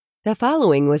The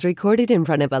following was recorded in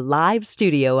front of a live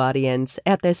studio audience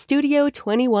at the Studio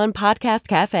 21 Podcast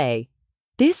Cafe.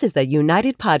 This is the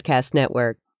United Podcast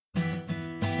Network.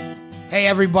 Hey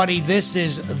everybody, this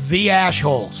is The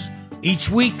Ashholes.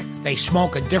 Each week, they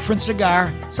smoke a different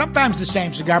cigar, sometimes the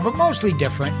same cigar, but mostly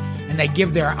different, and they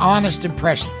give their honest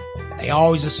impression. They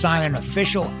always assign an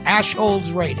official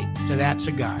Ashholes rating to that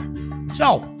cigar.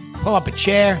 So, pull up a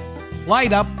chair,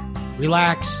 light up,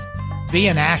 relax, be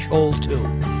an Ashhole too.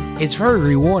 It's very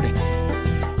rewarding.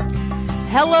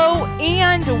 Hello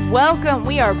and welcome.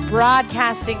 We are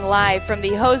broadcasting live from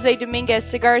the Jose Dominguez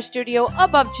Cigar Studio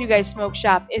above Two Guys Smoke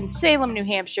Shop in Salem, New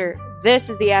Hampshire.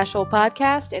 This is the Ashhole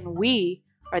Podcast, and we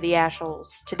are the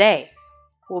Ashholes. Today,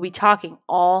 we'll be talking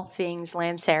all things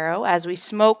Lancero as we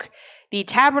smoke the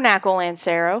Tabernacle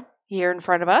Lancero here in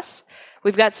front of us.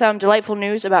 We've got some delightful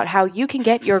news about how you can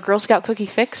get your Girl Scout cookie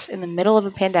fix in the middle of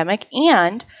a pandemic,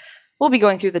 and we'll be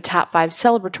going through the top 5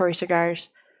 celebratory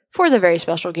cigars for the very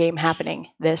special game happening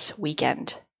this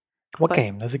weekend. What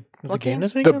game? There's a game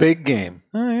this The weekend? big game.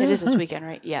 Oh, yeah. It is this weekend,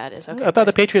 right? Yeah, it is. Okay. I thought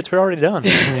the Patriots were already done.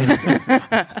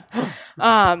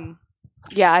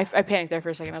 Yeah, I panicked there for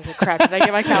a second. I was like, crap, did I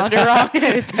get my calendar wrong?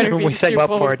 It better be We set you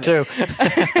up for it, too.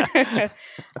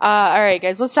 All right,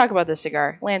 guys, let's talk about this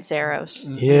cigar. Lanceros.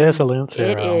 Yes, a Lancero.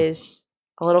 It is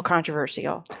a little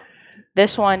controversial.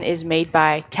 This one is made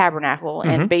by Tabernacle,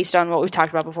 and based on what we've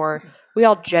talked about before, we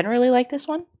all generally like this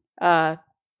one, for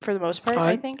the most part,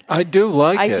 I think. I do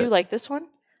like it. I do like this one.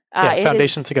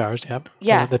 Foundation Cigars, yep.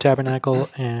 Yeah. So the Tabernacle,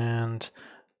 and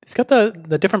it's got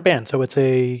the different band, so it's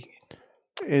the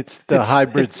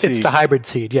hybrid seed. It's the hybrid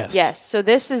seed, yes. Yes, so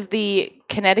this is the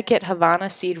Connecticut Havana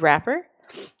seed wrapper.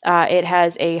 It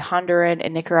has a Honduran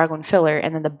and Nicaraguan filler,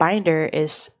 and then the binder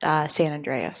is San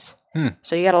Andreas.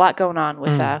 So you got a lot going on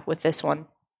with this one.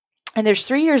 And there's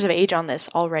 3 years of age on this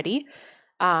already.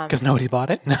 Because nobody bought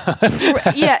it?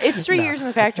 Yeah, it's 3 years in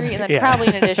the factory, and then probably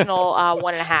an additional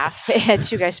 1.5 at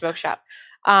Two Guys Smoke Shop.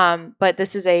 But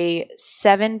this is a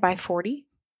 7x40.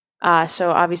 So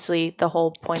obviously the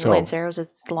whole point of Lanceros is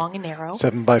it's long and narrow.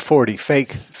 7x40,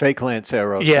 fake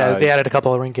Lancero Yeah, size. they added a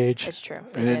couple of ring gauge. It's true.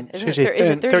 Is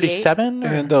it 37?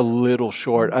 And a little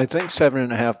short. I think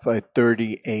 7.5 by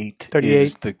 38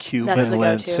 is the Cuban That's the go-to.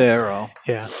 Lancero.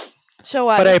 Yeah. So,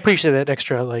 but I appreciate that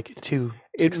extra, two.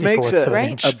 It makes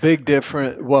a big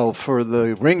difference. Well, for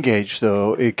the ring gauge,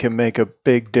 though, it can make a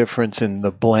big difference in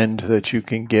the blend that you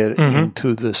can get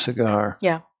into the cigar.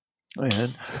 Yeah.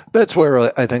 And that's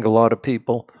where I think a lot of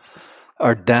people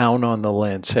are down on the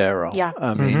Lancero. Yeah.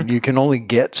 I mean, you can only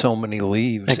get so many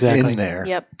leaves in there.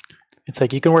 Yep. It's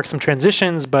like you can work some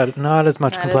transitions, but not as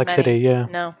much complexity. Yeah.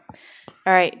 No.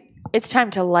 All right. It's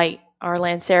time to light our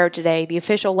Lancero today. The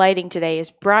official lighting today is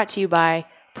brought to you by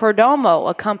Perdomo,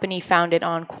 a company founded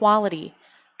on quality,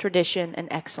 tradition, and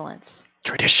excellence.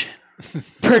 Tradition.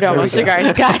 Perdomo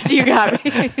Cigars. Gosh, you got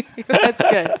me. That's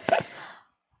good.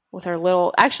 With our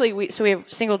little, we have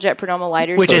single jet Perdomo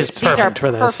lighters, which is these perfect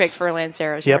for this. Perfect for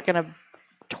Lanceros. Yep. We're gonna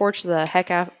torch the heck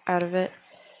out of it.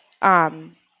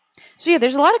 So yeah,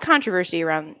 there's a lot of controversy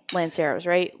around Lanceros,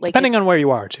 right? Like depending on where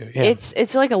you are, too. Yeah.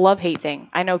 It's like a love-hate thing.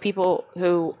 I know people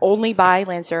who only buy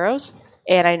Lanceros,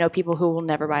 and I know people who will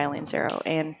never buy a Lancero.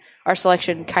 And our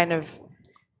selection kind of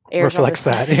reflects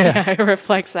that. Yeah, it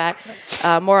reflects that.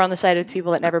 More on the side of the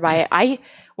people that never buy it.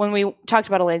 When we talked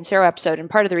about a Lancero episode, and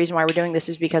part of the reason why we're doing this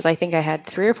is because I think I had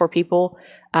 3 or 4 people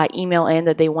email in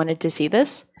that they wanted to see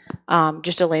this,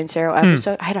 just a Lancero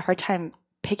episode. I had a hard time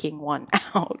picking one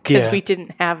out because we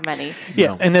didn't have many.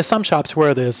 Yeah, and there's some shops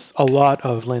where there's a lot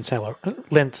of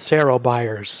Lancero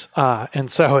buyers, and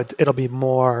so it'll be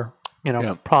more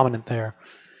prominent there.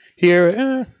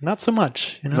 Here, not so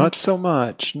much. Not so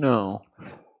much. No.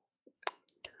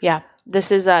 Yeah,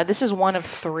 this is one of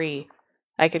 3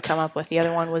 I could come up with. The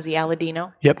other one was the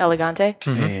Aladino Elegante.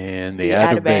 And the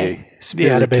Atabey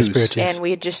Spiritus. And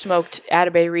we had just smoked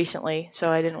Atabey recently,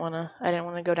 so I didn't want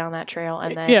to go down that trail.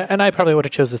 And then and I probably would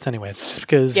have chose this anyways, just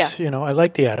because I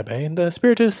like the Atabey and the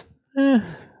Spiritus.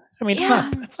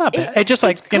 It's not bad. It just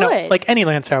like any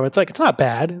Lancero, it's not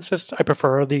bad. It's just I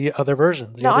prefer the other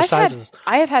versions, other sizes.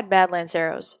 I have had bad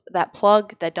Lanceros that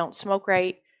plug, that don't smoke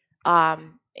right.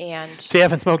 And so you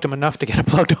haven't smoked them enough to get a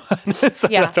plugged one. So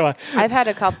that's why. I've had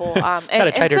a couple.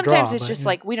 And sometimes it's just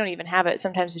like we don't even have it.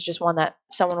 Sometimes it's just one that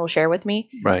someone will share with me.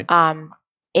 Right.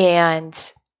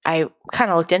 And I kind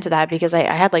of looked into that because I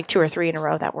had like 2 or 3 in a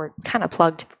row that were kind of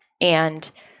plugged. And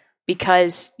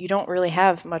because you don't really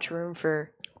have much room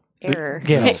for error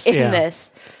in this.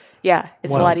 Yeah,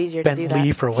 it's a lot easier to do that.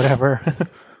 Leaf or whatever.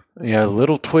 Yeah, a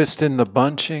little twist in the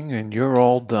bunching and you're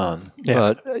all done.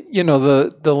 Yeah.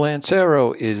 But, the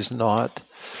Lancero is not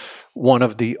one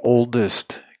of the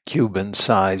oldest Cuban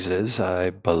sizes. I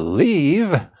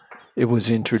believe it was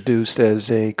introduced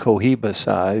as a Cohiba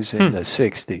size in the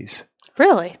 60s.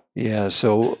 Really? Yeah,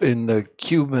 so in the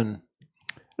Cuban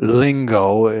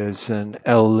lingo is an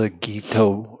El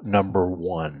Laguito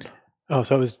 #1. Oh,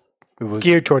 so it was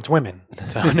geared towards women.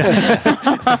 So.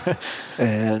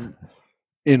 And,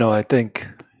 I think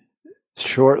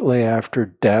shortly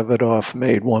after Davidoff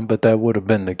made one, but that would have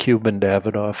been the Cuban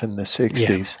Davidoff in the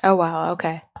 60s. Yeah. Oh, wow.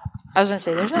 Okay. I was going to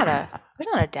say, there's not a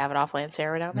Davidoff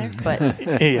Lancero down there, but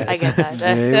I get that.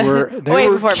 They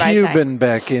were Cuban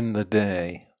back in the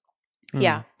day.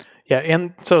 Yeah. Yeah,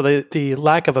 and so the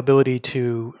lack of ability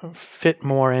to fit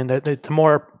more in, the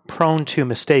more prone to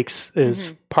mistakes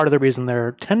is part of the reason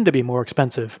they tend to be more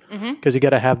expensive, because you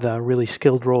got to have the really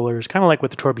skilled rollers, kind of like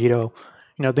with the Torpedo.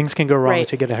 Things can go wrong,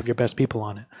 so you got to have your best people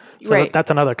on it. So that's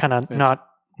another kind of not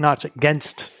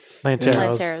against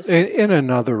Lanceros. In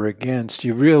another against,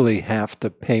 you really have to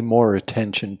pay more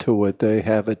attention to it. They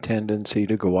have a tendency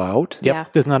to go out. Yep. Yeah.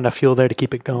 There's not enough fuel there to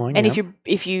keep it going. And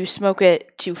if you smoke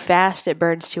it too fast, it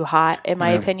burns too hot, in my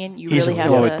opinion. You really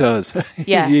have to. Oh, it does.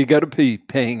 Yeah. You got to be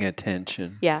paying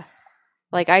attention. Yeah.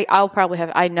 Like I'll probably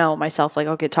I know myself, like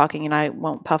I'll get talking and I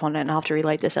won't puff on it and I'll have to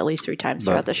relight this at least 3 times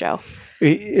throughout the show.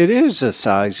 It is a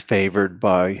size favored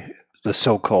by the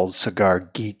so-called cigar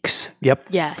geeks. Yep.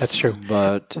 Yes. That's true.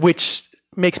 But which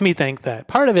makes me think that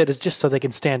part of it is just so they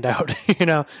can stand out.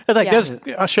 It's like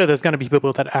I'm sure there's going to be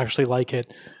people that actually like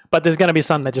it, but there's going to be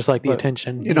some that just like the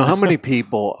attention. How many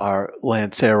people are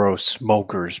Lancero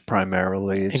smokers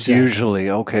primarily? It's usually,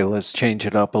 okay, let's change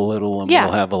it up a little and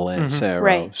we'll have a Lancero.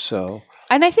 Right. So,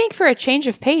 and I think for a change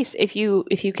of pace, if you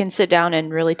can sit down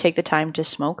and really take the time to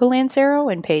smoke a Lancero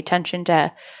and pay attention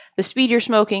to the speed you're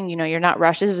smoking, you're not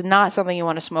rushed. This is not something you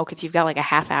want to smoke if you've got like a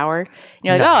half hour.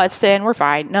 You're like, oh, it's thin, we're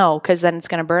fine. No, because then it's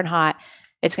going to burn hot.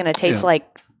 It's going to taste like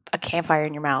a campfire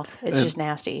in your mouth. It's just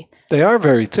nasty. They are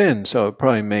very thin, so it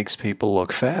probably makes people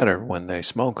look fatter when they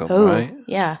smoke them, right?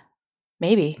 Yeah,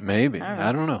 maybe.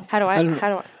 I don't know. How do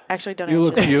I actually don't? You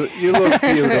look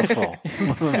beautiful.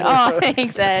 Oh,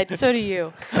 thanks, Ed. So do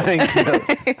you. Thank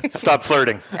you. Stop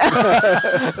flirting.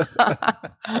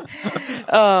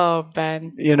 Oh,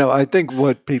 Ben. I think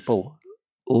what people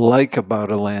like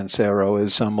about a Lancero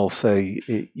is some will say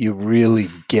you really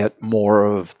get more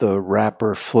of the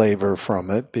wrapper flavor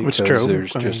from it because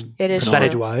there's it is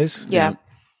percentage-wise. Yeah.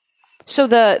 So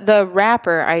the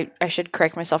wrapper, I should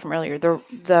correct myself from earlier.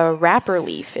 The wrapper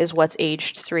leaf is what's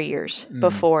aged 3 years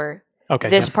before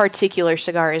this particular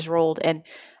cigar is rolled, and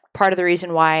part of the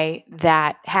reason why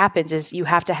that happens is you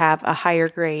have to have a higher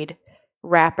grade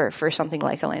wrapper for something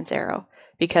like a Lancero,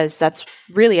 because that's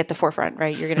really at the forefront,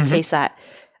 right? You're going to taste that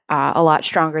a lot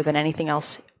stronger than anything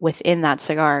else within that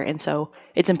cigar, and so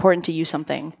it's important to use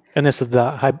something. And this is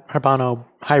the Habano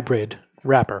hybrid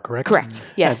wrapper, correct? Correct.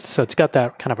 Yes. So it's got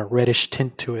that kind of a reddish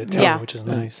tint to it, too, which is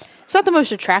nice. It's not the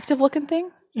most attractive looking thing,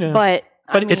 but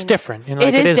it's different.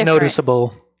 It is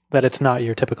noticeable that it's not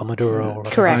your typical Maduro. Or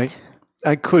whatever. Correct.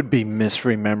 I could be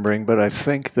misremembering, but I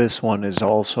think this one is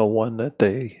also one that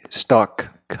they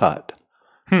stock cut.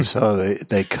 So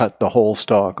they cut the whole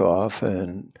stalk off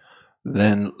and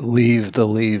then leave the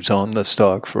leaves on the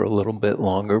stalk for a little bit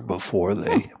longer before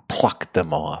they pluck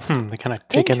them off. They kind of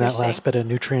take in that last bit of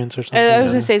nutrients or something. I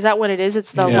was going to say, is that what it is?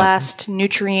 It's the last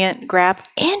nutrient grab.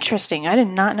 Interesting. I did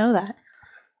not know that.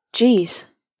 Jeez.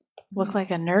 Look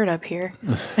like a nerd up here.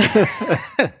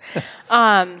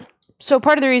 So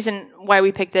part of the reason why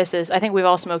we picked this is I think we've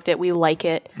all smoked it. We like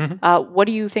it. What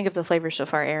do you think of the flavor so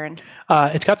far, Aaron?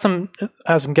 It's got some,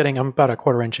 I'm about a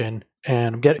 1/4 inch in,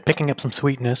 and I'm picking up some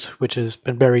sweetness, which has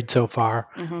been buried so far.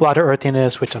 A lot of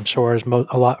earthiness, which I'm sure is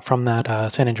a lot from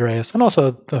that San Andreas. And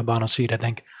also the Habano seed, I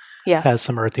think, has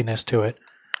some earthiness to it.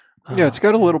 It's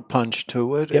got a little punch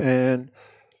to it. Yep. And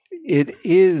it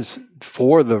is,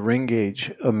 for the ring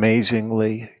gauge,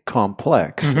 amazingly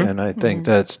complex. And I think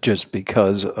that's just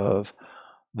because of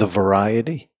the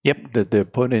variety that they're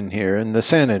put in here. And the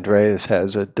San Andreas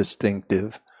has a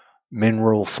distinctive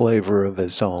mineral flavor of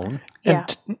its own. And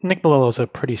Nick Melillo's a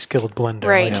pretty skilled blender.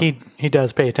 Right. Like he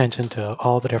does pay attention to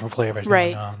all the different flavors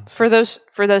going on. So.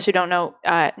 For those who don't know,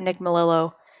 Nick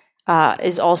Melillo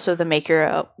is also the maker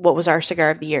of what was our cigar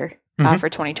of the year. For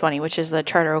 2020, which is the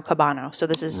Charter Cabano. So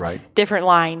this is different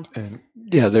line. And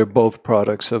they're both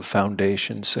products of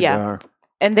Foundation Cigar. Yeah.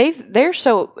 And they're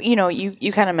so,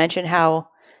 you kind of mentioned how,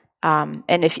 and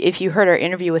if you heard our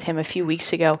interview with him a few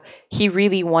weeks ago, he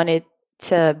really wanted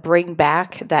to bring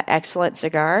back that excellent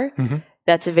cigar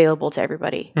that's available to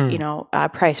everybody,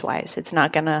 price wise. It's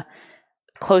not going to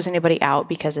close anybody out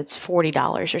because it's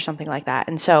 $40 or something like that.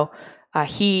 And so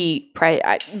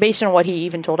based on what he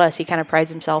even told us, he kind of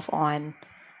prides himself on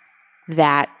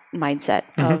that mindset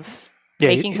of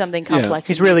making something complex.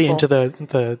 He's really into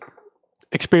the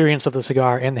experience of the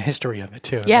cigar and the history of it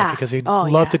too. Yeah. Because he'd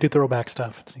love to do throwback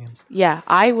stuff, it seems. Yeah.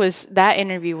 That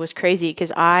interview was crazy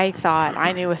because I thought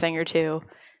I knew a thing or two.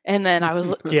 And then I was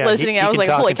listening. I was like,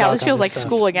 holy cow, this feels like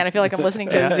school again. I feel like I'm listening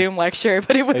to a Zoom lecture,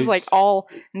 but it was like all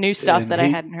new stuff that I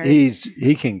hadn't heard.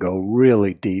 He can go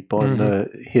really deep on the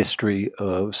history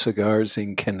of cigars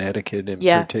in Connecticut in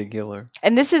particular.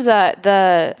 And this is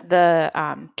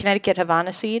the Connecticut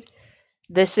Havana seed.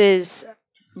 This is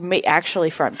actually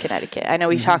from Connecticut. I know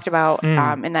we talked about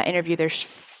in that interview, there's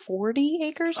 40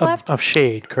 acres left. Of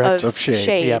shade, correct? Of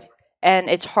shade. Yep.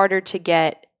 And it's harder to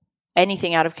get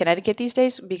anything out of Connecticut these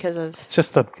days because of it's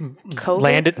just the COVID?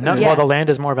 land. Well, the land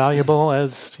is more valuable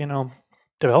as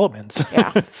developments.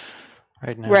 Yeah,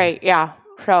 right now. Right. Yeah.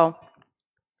 So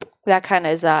that kind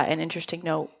of is an interesting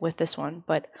note with this one.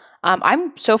 But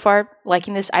I'm so far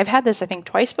liking this. I've had this I think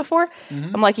twice before.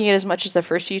 I'm liking it as much as the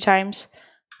first few times.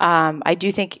 I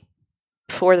do think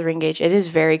for the ring gauge, it is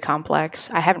very complex.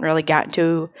 I haven't really gotten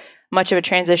to much of a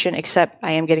transition, except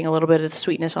I am getting a little bit of the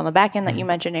sweetness on the back end that you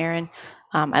mentioned, Aaron.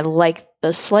 I like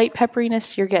the slight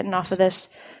pepperiness you're getting off of this.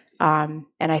 And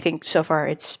I think so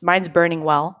far mine's burning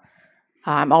well.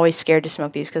 I'm always scared to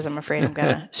smoke these because I'm afraid I'm going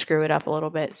to screw it up a little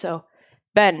bit. So,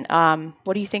 Ben,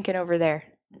 what are you thinking over there?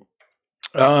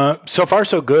 So far,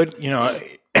 so good.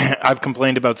 I've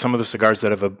complained about some of the cigars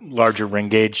that have a larger ring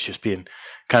gauge just being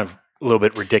kind of a little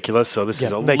bit ridiculous. So this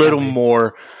is a little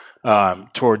more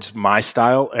towards my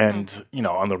style. And,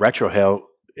 on the retrohale,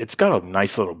 it's got a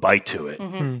nice little bite to it.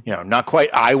 Not quite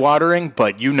eye-watering,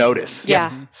 but you notice.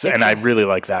 Yeah. And I really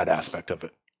like that aspect of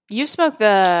it. You smoke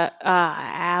the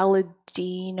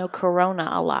Aladino Corona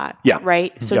a lot,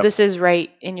 right? So this is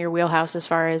right in your wheelhouse as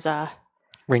far as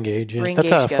ring gauge. Yeah. Ring That's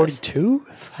gauge a 42?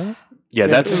 Yeah,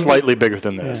 that's slightly bigger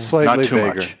than this. Slightly not too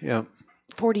bigger. much. Yeah.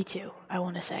 42, I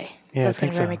want to say. Yeah, that's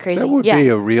going to drive me crazy. That would be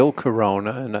a real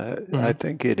Corona, and I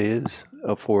think it is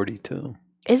a 42.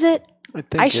 Is it? I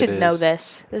think I should know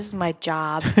this. This is my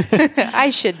job. I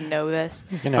should know this.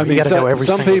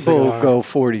 Some people go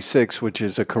 46, which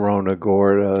is a Corona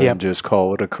Gorda, and just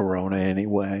call it a Corona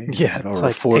anyway. Yeah, or it's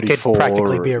a 44. It could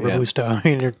practically be a Robusto. I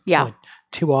mean, you're like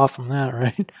 2 off from that,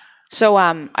 right? So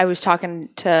I was talking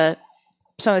to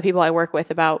some of the people I work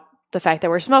with about the fact that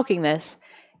we're smoking this,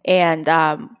 and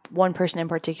one person in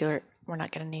particular, we're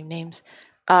not going to name names,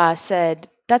 said,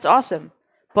 "That's awesome.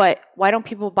 But why don't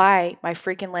people buy my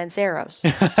freaking Lanceros?"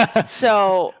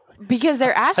 So, because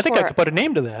they're asked for... I think I could put a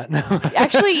name to that.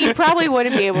 Actually, you probably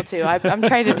wouldn't be able to. I'm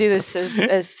trying to do this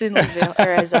as thinly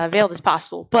as veiled as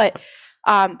possible. But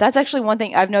that's actually one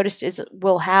thing I've noticed is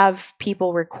we'll have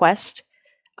people request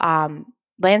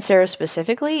Lancero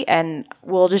specifically, and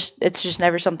it's just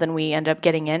never something we end up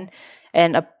getting in.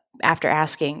 And after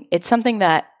asking, it's something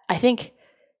that I think,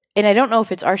 and I don't know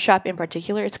if it's our shop in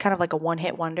particular, it's kind of like a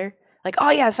one-hit wonder. Like,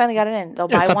 oh yeah, I finally got it in. They'll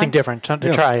buy something one. different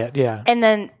to try it, yeah. And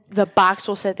then the box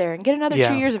will sit there and get another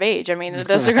 2 years of age. I mean,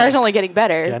 the cigar's only getting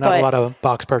better. Yeah, not a lot of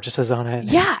box purchases on it.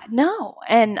 Yeah, no.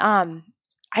 And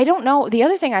I don't know. The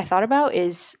other thing I thought about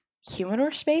is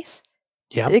humidor space.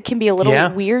 Yeah. It can be a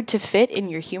little weird to fit in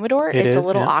your humidor. It's a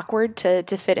little awkward to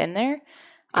fit in there.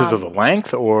 Because of the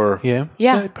length, or yeah,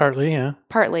 partly,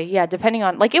 depending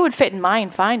on, like, it would fit in mine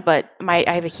fine, but I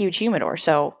have a huge humidor,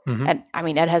 so and I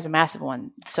mean Ed has a massive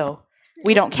one, so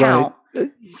we don't count.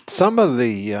 Right. Some of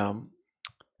the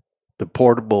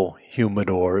portable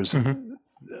humidors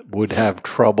would have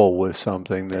trouble with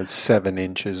something that's 7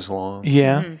 inches long.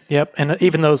 Yeah, yep, and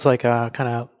even those like kind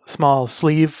of small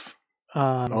sleeve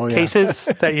cases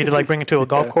that you'd like bring into a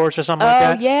golf course or something like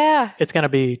that. Oh yeah, it's going to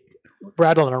be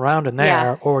rattling around in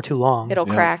there or too long. It'll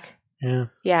crack.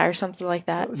 Yeah, or something like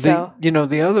that. So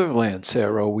the other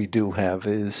Lancero we do have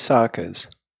is Sakas.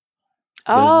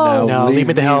 Oh, no, leave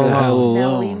me the hell alone.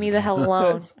 No, leave me the hell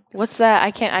alone. What's that? I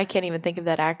can't even think of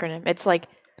that acronym. It's like,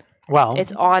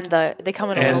 it's on they come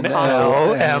in a little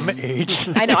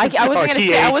NLMH. I know. I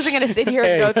wasn't gonna sit here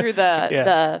and go through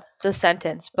the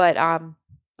sentence, but I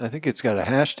think it's got a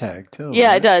hashtag too. Yeah,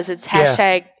 right? It does. It's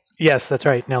hashtag. Yes, that's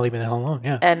right. Now leave me the hell alone.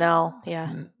 Yeah.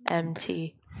 NL.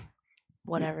 MT.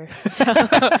 Whatever. So,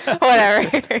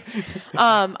 whatever.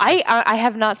 I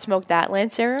have not smoked that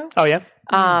Lancero. Oh yeah.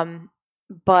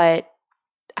 But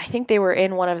I think they were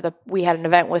in we had an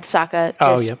event with Saka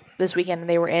this weekend, and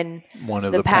they were in one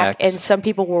of the pack, packs. and some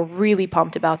people were really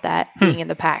pumped about that being in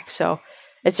the pack. So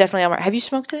it's definitely on. Have you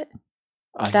smoked it?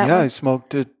 I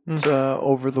smoked it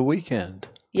over the weekend.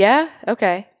 Yeah.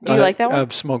 Okay. Do you like that one?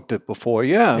 I've smoked it before.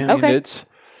 Yeah. I mean, okay.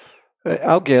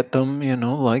 I'll get them,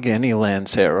 like any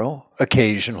Lancero,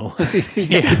 occasionally.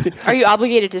 Yeah. Are you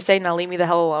obligated to say, now leave me the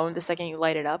hell alone the second you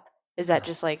light it up? Is that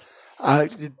just like...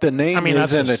 the name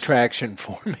is an attraction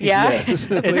for me. Yeah, yes.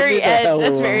 It's very Ed.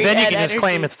 That's very Then you Ed can just energy.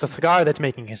 claim it's the cigar that's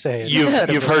making you say it.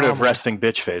 You've heard of resting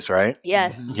bitch face, right?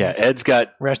 Yes. Yeah, Ed's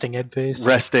got resting Ed face.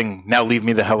 Resting, now leave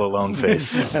me the hell alone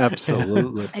face.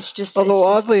 Absolutely. It's just... Although,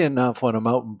 oddly enough, when I'm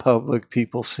out in public,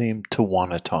 people seem to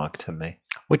want to talk to me.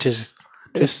 Which is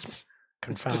just...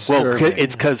 Well,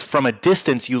 it's because from a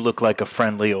distance, you look like a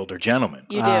friendly older gentleman.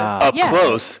 You do. Up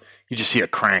close, you just see a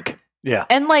crank. Yeah.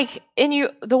 And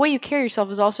the way you carry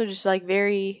yourself is also just like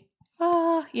very,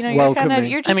 you're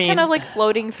welcoming. kind of like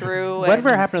floating through.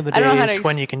 Whatever happened to the days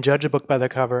when you can judge a book by the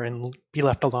cover and be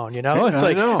left alone, It's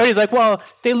like, he's like, well,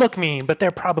 they look mean, but they're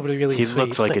probably really sweet. He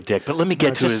looks like a dick, but let me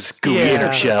get to his gooey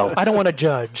inner shell. I don't want to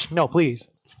judge. No, please.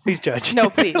 Please judge. No,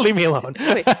 please. Leave me alone.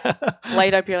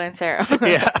 Light up your Lancero.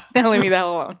 Yeah. Don't leave me the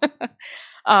hell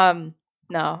alone.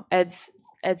 No, Ed's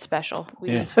special.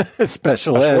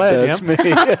 Special Ed, that's me.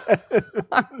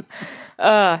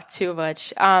 Too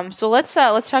much. So let's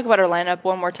talk about our lineup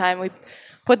one more time. We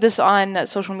put this on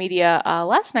social media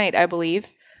last night, I believe.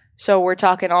 So we're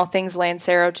talking all things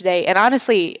Lancero today. And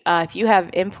honestly, if you have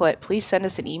input, please send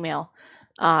us an email.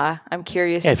 I'm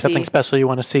curious to see. Something special you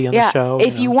want to see on the show.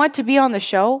 If you want to be on the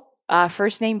show,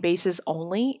 first name basis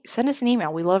only, send us an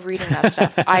email. We love reading that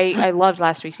stuff. I loved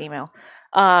last week's email.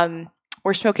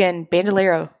 We're smoking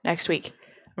Bandolero next week.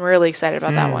 I'm really excited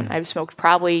about that one. I've smoked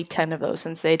probably 10 of those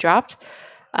since they dropped.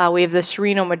 We have the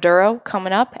Sereno Maduro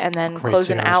coming up, and then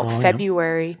closing out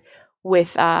February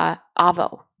with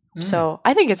Avo. So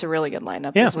I think it's a really good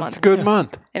lineup this month. It's a good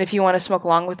month. And if you want to smoke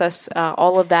along with us,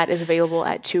 all of that is available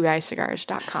at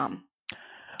twoguyscigars.com.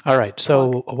 All right,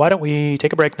 so why don't we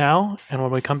take a break now, and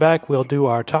when we come back, we'll do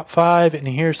our top 5 and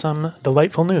hear some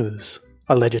delightful news,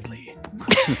 allegedly.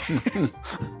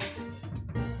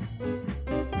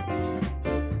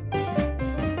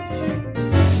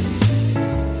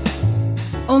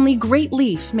 Only Great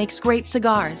Leaf makes great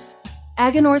cigars.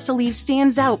 Aganorsa Leaf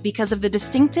stands out because of the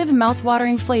distinctive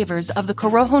mouth-watering flavors of the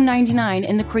Corojo 99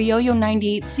 and the Criollo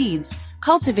 98 seeds,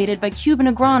 cultivated by Cuban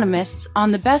agronomists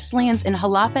on the best lands in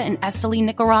Jalapa and Esteli,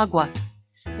 Nicaragua.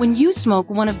 When you smoke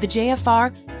one of the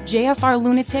JFR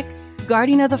Lunatic,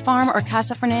 Guardian of the Farm, or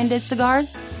Casa Fernandez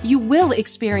cigars, you will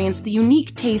experience the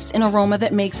unique taste and aroma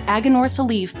that makes Aganorsa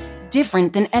Leaf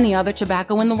different than any other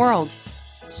tobacco in the world.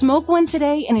 Smoke one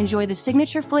today and enjoy the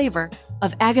signature flavor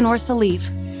of Aganorsa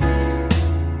Leaf.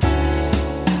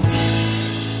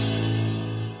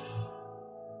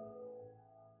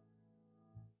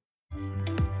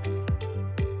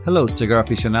 Hello, cigar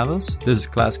aficionados. This is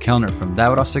Klaus Kellner from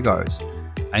Davidoff Cigars.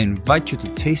 I invite you to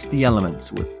taste the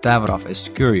elements with Davidoff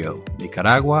Escurio,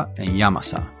 Nicaragua, and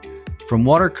Yamasa. From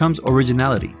water comes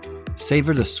originality.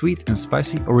 Savor the sweet and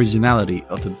spicy originality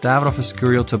of the Davidoff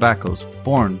Escurio tobaccos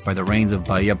born by the rains of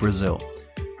Bahia, Brazil.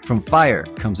 From fire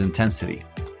comes intensity.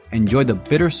 Enjoy the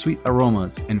bittersweet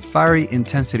aromas and fiery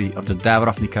intensity of the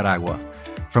Davidoff Nicaragua.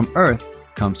 From earth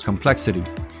comes complexity.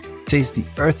 Taste the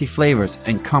earthy flavors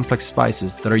and complex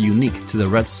spices that are unique to the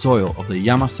red soil of the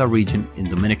Yamasa region in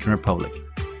Dominican Republic.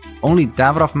 Only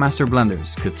Davidoff Master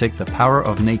Blenders could take the power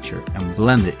of nature and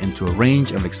blend it into a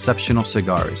range of exceptional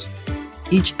cigars.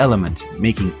 Each element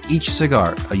making each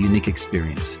cigar a unique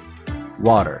experience.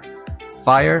 Water,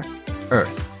 fire,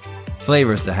 earth.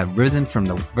 Flavors that have risen from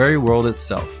the very world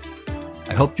itself.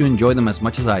 I hope you enjoy them as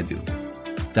much as I do.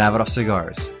 Davidoff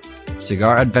Cigars.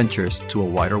 Cigar adventures to a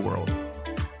wider world.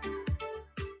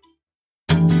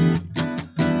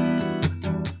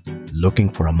 Looking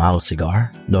for a mild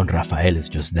cigar? Don Rafael is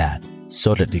just that.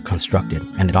 Solidly constructed,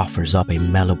 and it offers up a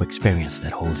mellow experience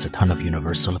that holds a ton of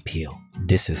universal appeal.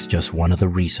 This is just one of the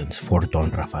reasons for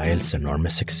Don Rafael's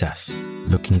enormous success.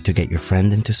 Looking to get your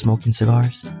friend into smoking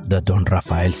cigars? The Don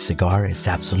Rafael cigar is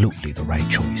absolutely the right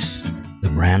choice.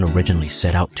 The brand originally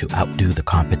set out to outdo the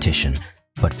competition,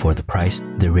 but for the price,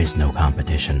 there is no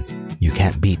competition. You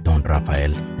can't beat Don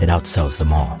Rafael, it outsells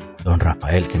them all. Don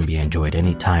Rafael can be enjoyed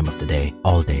any time of the day,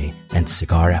 all day, and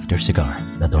cigar after cigar.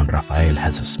 The Don Rafael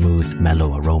has a smooth,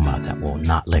 mellow aroma that will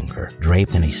not linger.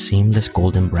 Draped in a seamless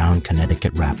golden brown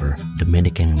Connecticut wrapper,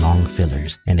 Dominican long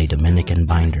fillers, and a Dominican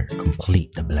binder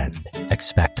complete the blend.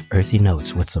 Expect earthy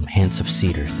notes with some hints of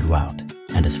cedar throughout.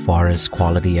 And as far as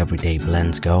quality everyday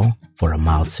blends go, for a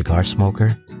mild cigar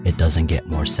smoker, it doesn't get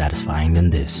more satisfying than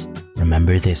this.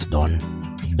 Remember this, Don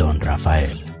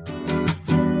Rafael.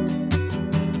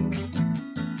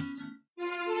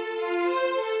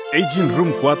 Aging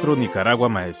Room 4 Nicaragua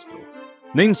Maestro.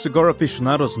 Named Cigar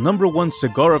Aficionado's #1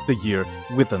 cigar of the year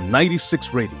with a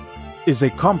 96 rating. is a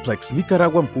complex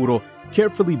Nicaraguan puro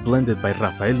carefully blended by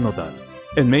Rafael Nodal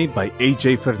and made by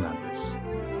A.J. Fernandez.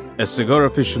 As Cigar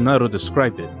Aficionado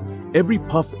described it, every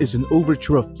puff is an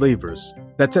overture of flavors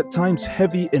that's at times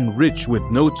heavy and rich with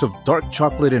notes of dark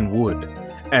chocolate and wood,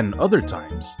 and other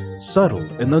times subtle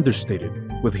and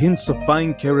understated with hints of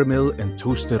fine caramel and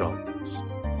toasted almonds.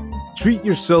 Treat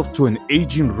yourself to an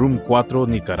aging Room 4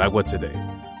 Nicaragua today.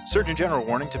 Surgeon General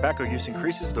warning: tobacco use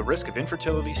increases the risk of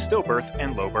infertility, stillbirth,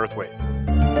 and low birth weight.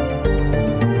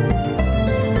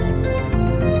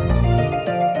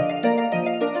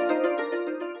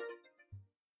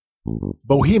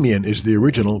 Bohemian is the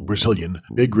original Brazilian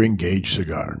big ring gauge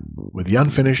cigar, with the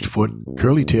unfinished foot,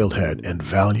 curly-tailed head, and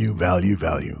value.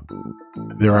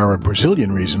 There are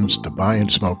Brazilian reasons to buy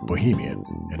and smoke Bohemian,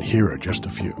 and here are just a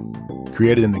few.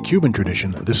 Created in the Cuban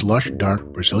tradition, this lush,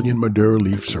 dark Brazilian Maduro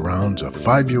leaf surrounds a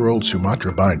 5-year-old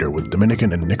Sumatra binder with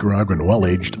Dominican and Nicaraguan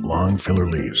well-aged long filler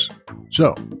leaves.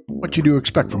 So, what do you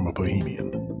expect from a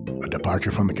Bohemian? A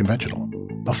departure from the conventional.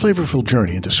 A flavorful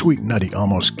journey into sweet, nutty,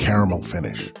 almost caramel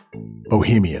finish.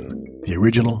 Bohemian, the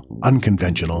original,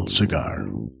 unconventional cigar.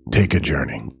 Take a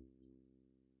journey.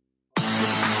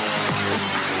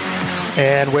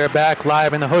 And we're back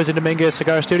live in the Jose Dominguez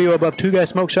Cigar Studio above Two Guys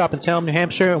Smoke Shop in Salem, New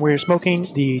Hampshire, and we're smoking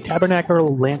the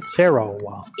Tabernacle Lancero.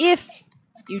 If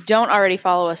you don't already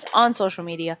follow us on social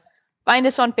media, find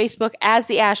us on Facebook as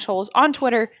The Ashholes, on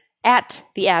Twitter at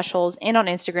The Ashholes, and on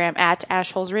Instagram at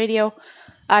Ashholes Radio.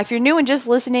 If you're new and just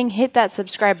listening, hit that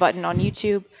subscribe button on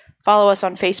YouTube. Follow us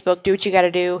on Facebook. Do what you got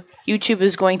to do. YouTube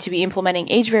is going to be implementing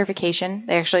age verification.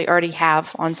 They actually already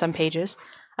have on some pages.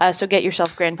 So get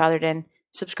yourself grandfathered in.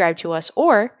 Subscribe to us,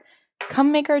 or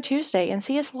come make our Tuesday and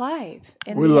see us live.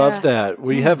 We love that.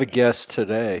 We have a guest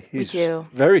today. He's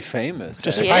very famous.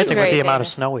 Just surprising with the amount of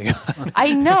snow we got.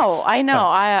 I know.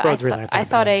 I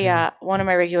thought one of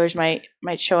my regulars might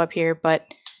show up here, but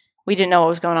we didn't know what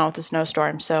was going on with the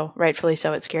snowstorm, so rightfully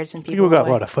so, it scared some people. You got,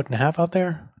 away. what, a foot and a half out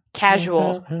there?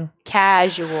 Casual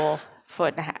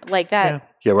foot and a half. Like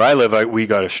that. Yeah, where I live, we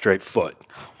got a straight foot.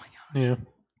 Oh, my God. Yeah.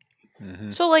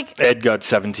 Mm-hmm. So, like, Ed got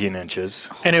 17 inches.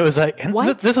 And it was like,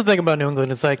 this is the thing about New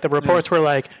England. It's like the reports were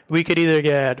like, we could either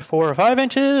get 4 or 5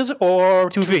 inches or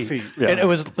 2 feet. Yeah. And it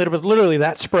was literally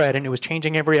that spread, and it was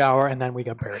changing every hour, and then we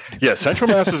got buried. Yeah, Central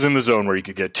Mass is in the zone where you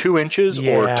could get 2 inches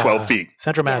or 12 feet.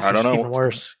 Central Mass is even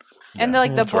worse. And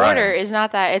the border is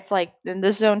not that. It's like in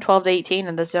this zone 12 to 18,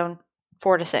 and this zone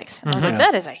 4 to 6. And I was like,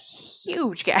 that is a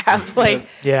huge gap. Like,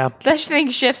 that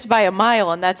thing shifts by a mile,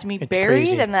 and that's me buried.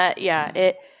 Crazy. And that,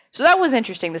 so that was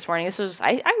interesting this morning. This was,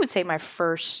 I would say, my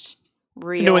first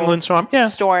real New England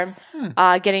storm.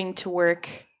 Getting to work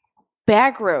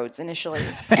back roads initially.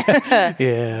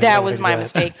 That was my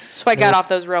mistake. So I got off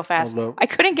those real fast. I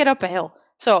couldn't get up a hill.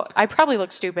 So I probably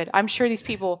looked stupid. I'm sure these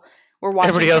people were watching.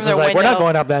 Everybody else is like, we're not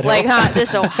going up that hill. Like,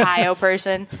 this Ohio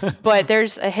person. But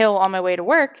there's a hill on my way to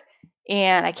work,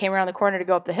 and I came around the corner to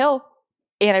go up the hill.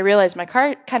 And I realized my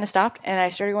car kind of stopped, and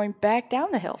I started going back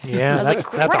down the hill. Yeah, that's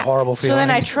a horrible feeling. So then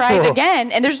I tried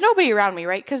again, and there's nobody around me,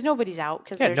 right? Because nobody's out.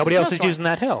 Nobody else is using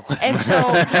that hill. And so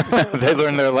they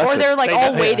learned their lesson. Or they're like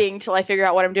all waiting till I figure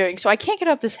out what I'm doing. So I can't get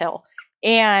up this hill.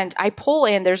 And I pull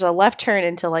in. There's a left turn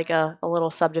into like a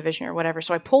little subdivision or whatever.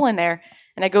 So I pull in there,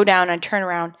 and I go down, and I turn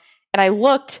around. And I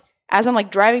looked as I'm like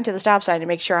driving to the stop sign to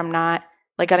make sure I'm not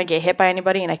like gonna get hit by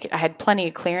anybody, and I had plenty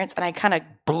of clearance, and I kind of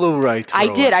blew right through.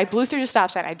 I did. I blew through the stop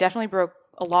sign. I definitely broke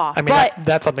a law. I mean,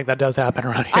 that's something that does happen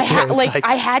around here.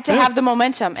 I had to have the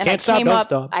momentum, and I came up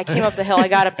the hill. I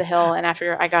got up the hill, and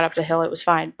after I got up the hill, it was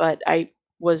fine. But I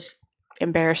was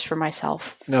embarrassed for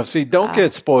myself. Now, see, don't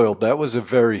get spoiled. That was a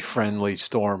very friendly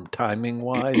storm,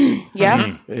 timing-wise.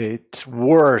 It's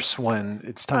worse when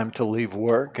it's time to leave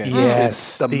work, and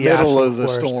it's the middle of the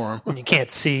storm. When you can't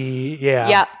see,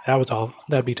 that was all.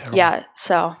 That'd be terrible. Yeah,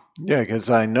 so. Yeah, because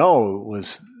I know it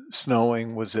was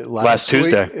snowing. Was it last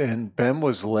Tuesday? Week? And Ben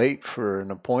was late for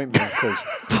an appointment because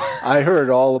I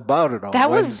heard all about it on That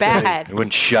Wednesday. was bad. He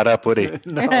wouldn't shut up, would he?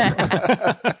 No.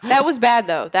 That was bad,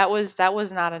 though. That was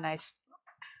not a nice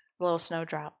little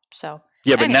snowdrop. So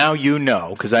yeah, but now you know,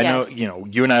 because I know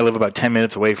you and I live about 10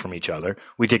 minutes away from each other.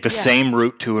 We take the same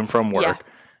route to and from work. Yeah.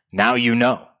 Now you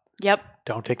know. Yep.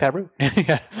 Don't take that route.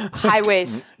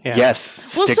 Highways. Yeah. Yes.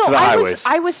 Stick to the highways.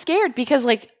 I was scared because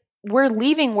we're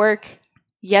leaving work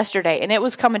yesterday, and it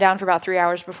was coming down for about 3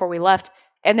 hours before we left,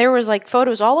 and there was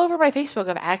photos all over my Facebook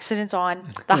of accidents on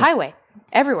the highway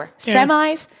everywhere.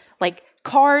 Semis,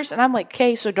 cars, and I'm like,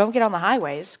 okay, so don't get on the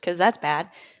highways because that's bad.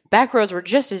 Back roads were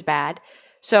just as bad.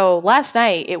 So last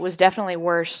night, it was definitely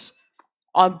worse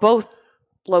on both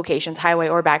locations, highway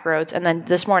or back roads. And then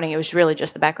this morning, it was really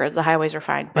just the back roads. The highways are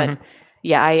fine. But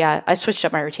yeah, I switched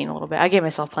up my routine a little bit. I gave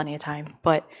myself plenty of time,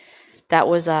 but that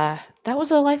was a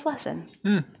life lesson.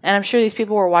 And I'm sure these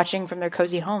people were watching from their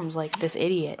cozy homes like this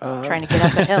idiot trying to get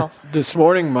up the hill. This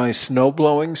morning, my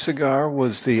snow-blowing cigar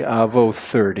was the Avo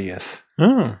 30th.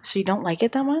 So you don't like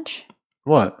it that much?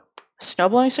 What?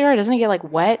 Snowblowing cigar? Doesn't it get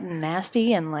like wet and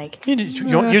nasty and like... You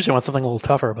usually want something a little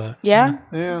tougher, but... Yeah?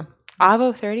 Yeah.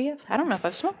 Avo 30th? I don't know if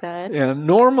I've smoked that. Yeah,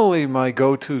 normally my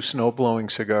go-to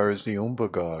snowblowing cigar is the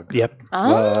Umbagog. Yep.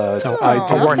 So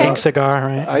a working cigar,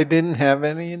 right? I didn't have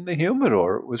any in the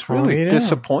humidor. It was really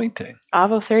disappointing.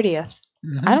 Avo 30th.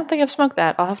 I don't think I've smoked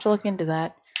that. I'll have to look into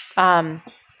that.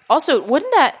 Also,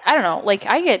 wouldn't that... I don't know. Like,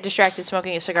 I get distracted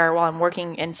smoking a cigar while I'm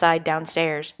working inside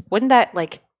downstairs. Wouldn't that,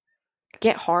 like,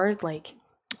 get hard? Like...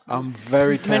 I'm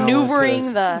very talented.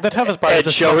 Maneuvering the toughest part is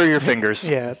to show her your fingers.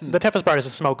 Yeah, the toughest part is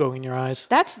the smoke going in your eyes.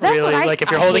 That's really what like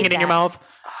if you're holding it in your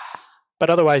mouth. But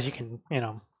otherwise, you can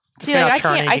see. Like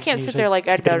I can't sit there like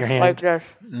this,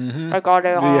 like all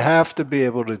day long. You have to be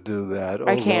able to do that.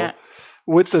 I can't.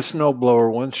 With the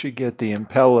snowblower, once you get the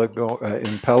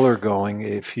impeller going,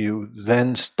 if you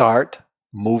then start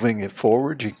moving it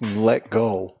forward, you can let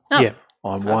go. Yeah.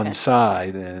 On one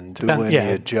side and do any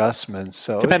adjustments.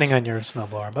 So depending on your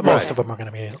snowblower, but most of them are going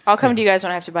to be. I'll come to you guys when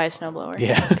I have to buy a snowblower.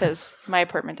 Yeah, because my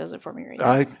apartment does it for me right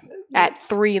now. At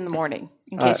 3 a.m.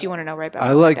 in case you want to know right back.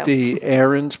 I like the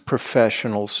Aaron's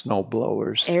Professional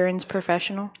snowblowers. Aaron's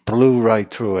Professional blew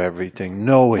right through everything,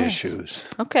 no issues.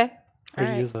 Okay.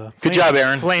 Use the good job,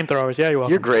 Aaron. Flamethrowers, yeah, you're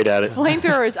welcome. You're great at it.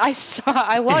 Flamethrowers,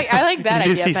 I like that idea.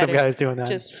 You see some guys doing that.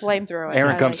 Just flamethrowing.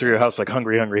 Aaron comes through your house like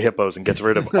hungry hippos and gets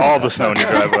rid of all the snow in your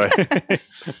driveway.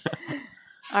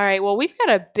 All right, well, we've got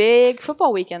a big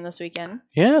football weekend this weekend.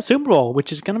 Yeah, Super Bowl,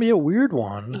 which is going to be a weird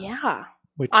one. Yeah.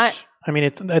 Which I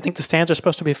think the stands are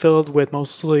supposed to be filled with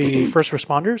mostly first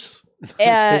responders.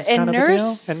 And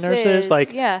nurses. And nurses,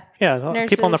 nurses.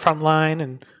 people on the front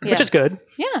line, which is good.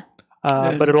 Yeah.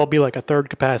 But it'll be like a third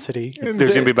capacity. There's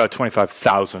going to be about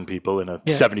 25,000 people in a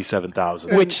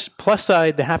 77,000. Which plus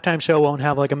side, the halftime show won't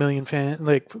have like a million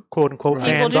quote unquote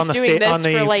fans on the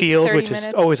field, which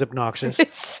is always obnoxious.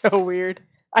 It's so weird.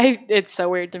 It's so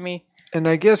weird to me. And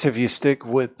I guess if you stick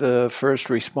with the first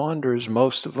responders,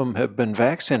 most of them have been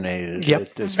vaccinated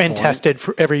at this point. And tested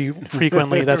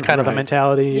frequently. That's kind of the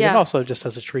mentality. Yeah. And also just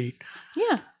as a treat.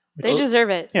 Yeah. They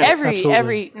deserve it. Yeah,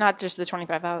 every not just the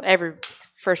 25,000, every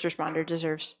first responder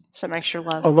deserves some extra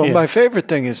love. Although my favorite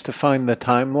thing is to find the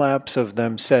time lapse of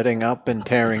them setting up and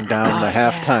tearing down the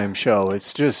halftime show.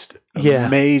 It's just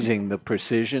amazing the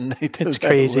precision they do. It's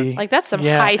crazy. Like that's some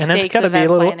high stakes event planning. And it's got to be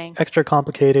a little extra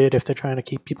complicated if they're trying to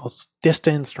keep people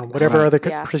distanced or whatever other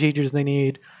procedures they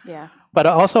need. Yeah. But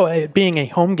also it being a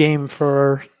home game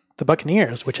for the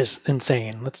Buccaneers, which is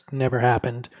insane. That's never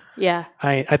happened. Yeah.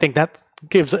 I think that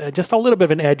gives just a little bit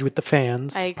of an edge with the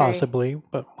fans, I agree. Possibly,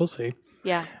 but we'll see.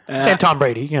 Yeah. And Tom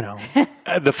Brady,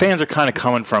 the fans are kind of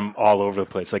coming from all over the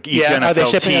place. Like each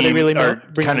NFL team are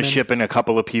kind of shipping a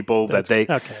couple of people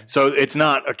So it's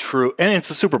not a true, and it's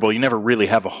a Super Bowl. You never really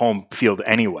have a home field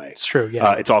anyway. It's true,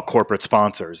 yeah. It's all corporate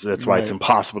sponsors. That's why it's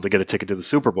impossible to get a ticket to the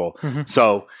Super Bowl. Mm-hmm.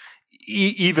 So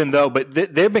even though, but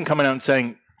they've been coming out and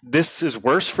saying this is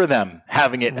worse for them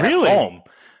having it at home.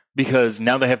 Because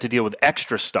now they have to deal with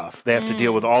extra stuff. They have to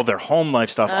deal with all their home life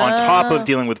stuff on top of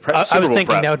dealing with Super Bowl I was thinking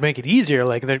prep. That would make it easier.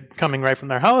 Like they're coming right from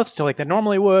their house to like they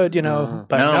normally would, But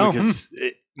no. Because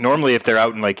normally if they're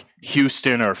out in like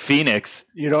Houston or Phoenix,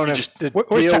 you don't have to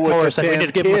where's deal Chuck with Norris? the We need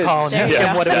to give him a call and ask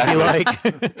him what it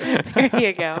would be like. There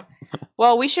you go.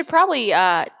 Well, we should probably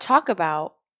talk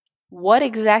about what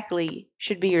exactly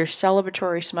should be your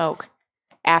celebratory smoke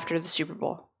after the Super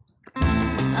Bowl.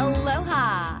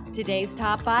 Aloha! Today's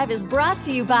Top 5 is brought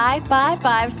to you by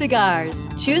 55 Cigars.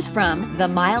 Choose from the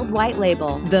mild white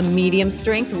label, the medium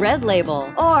strength red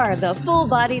label, or the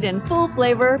full-bodied and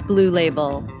full-flavor blue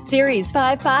label. Series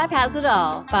 55 has it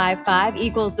all. 55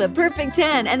 equals the perfect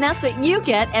 10, and that's what you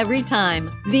get every time.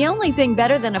 The only thing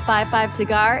better than a 55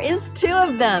 cigar is 2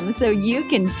 of them, so you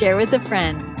can share with a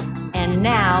friend. And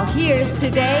now, here's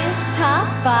today's Top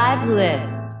 5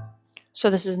 list. So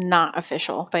this is not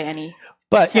official by any...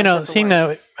 But, seeing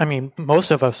that,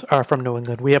 most of us are from New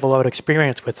England. We have a lot of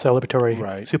experience with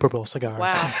celebratory Super Bowl cigars.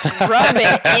 Wow. Rub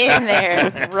it in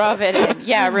there. Rub it in.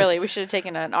 Yeah, really. We should have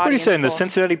taken an audience. What are you saying? Poll. The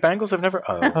Cincinnati Bengals have never...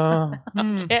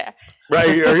 Yeah. Right.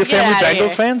 Are your family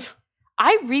Bengals fans?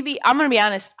 I'm going to be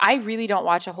honest. I really don't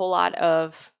watch a whole lot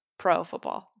of pro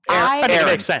football. Aaron,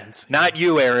 makes sense. Not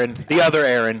you, Aaron. The other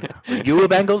Aaron. Are you a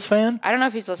Bengals fan? I don't know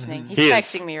if he's listening. He's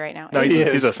texting me right now. No,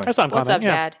 he's listening. What's up,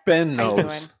 Dad? Ben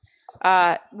knows.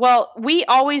 Well, we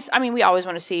always want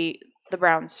to see the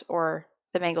Browns or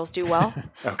the Bengals do well.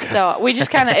 Okay. So we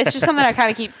just it's just something I kind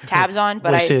of keep tabs on.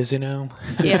 But Wishes,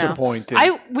 disappointing.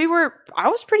 I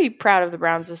was pretty proud of the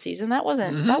Browns this season. That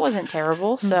wasn't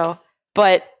terrible. So,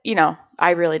 but I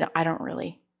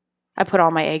put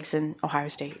all my eggs in Ohio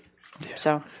State. Yeah.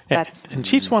 So that's and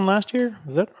Chiefs won last year.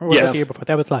 Was that? Or was yes. that the year before?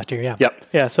 That was last year. Yeah. Yep.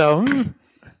 Yeah. So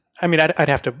I'd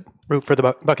have to root for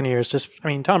the Buccaneers.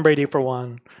 Tom Brady for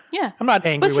one. Yeah. I'm not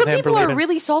angry with him. But some people are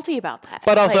really salty about that.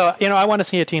 But also, I want to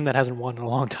see a team that hasn't won in a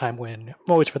long time win.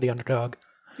 I'm always for the underdog.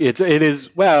 It is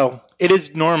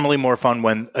normally more fun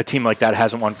when a team like that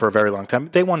hasn't won for a very long time.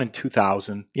 They won in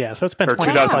 2000. Yeah, so it's been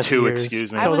 2002,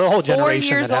 excuse me. So the whole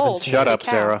generation that haven't seen. Shut up,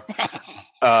 Sarah.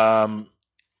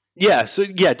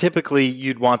 Typically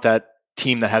you'd want that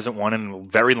team that hasn't won in a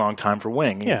very long time for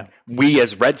winning. Yeah. We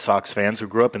as Red Sox fans who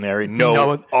grew up in the area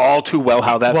know all too well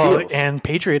how that feels. And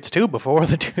Patriots too, before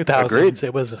the 2000s. Agreed.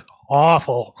 It was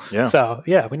awful. Yeah. So,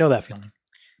 we know that feeling.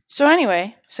 So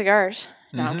anyway, cigars.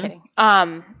 No, I'm kidding.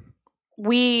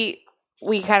 We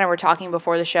kind of were talking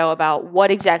before the show about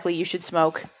what exactly you should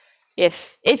smoke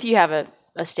if you have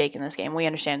a stake in this game. We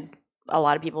understand a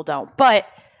lot of people don't. But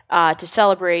to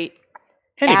celebrate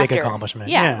any big accomplishment.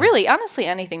 Yeah, really, honestly,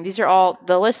 anything. These are all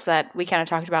the lists that we kind of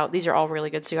talked about. These are all really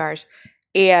good cigars.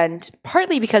 And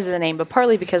partly because of the name, but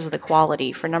partly because of the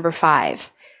quality. For number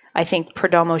 5, I think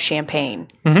Perdomo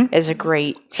Champagne is a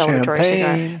great celebratory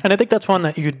cigar. And I think that's one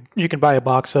that you can buy a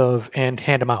box of and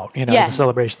hand them out, as a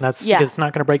celebration. That's it's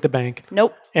not going to break the bank.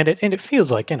 Nope. And it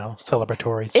feels like,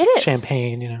 celebratory. It's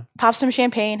champagne, Pop some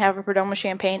champagne, have a Perdomo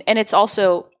Champagne, and it's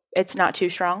not too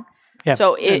strong. Yeah.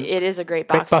 So it is a great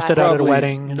box. Busted out at a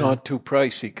wedding. Not too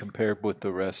pricey compared with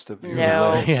the rest of your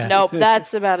list. Yeah. Nope,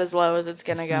 that's about as low as it's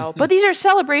going to go. But these are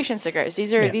celebration cigars.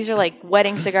 These are like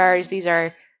wedding cigars. These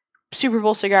are Super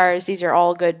Bowl cigars. These are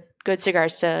all good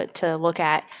cigars to look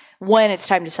at when it's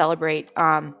time to celebrate.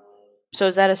 So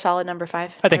is that a solid number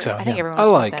 5? I think so. I think everyone. I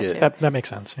like it. That makes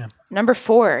sense. Yeah. Number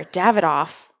 4,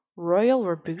 Davidoff Royal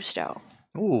Robusto.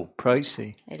 Ooh,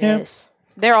 pricey. It is.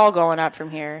 They're all going up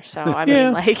from here. So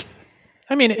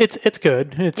I mean, it's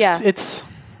good. It's.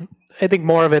 I think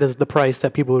more of it is the price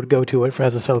that people would go to it for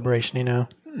as a celebration.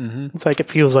 It's like it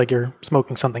feels like you're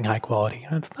smoking something high quality.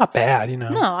 It's not bad.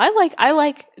 No, I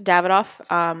like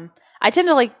Davidoff. I tend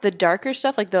to like the darker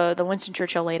stuff, like the Winston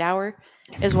Churchill Late Hour,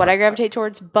 is what I gravitate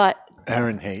towards. But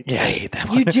Aaron hates. Yeah, I hate that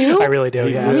one. You do? I really do.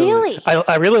 Yeah. Really?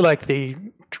 I really like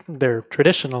their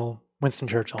traditional Winston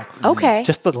Churchill. Okay.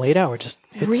 Just the Late Hour just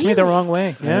hits me the wrong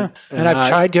way. Yeah. And I've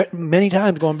tried many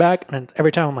times going back, and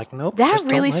every time I'm like, nope. That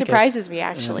really surprises me,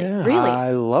 actually. Yeah. Really.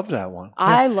 I love that one.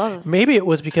 I love it. Maybe it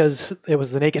was because it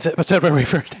was the naked episode where we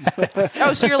first had it.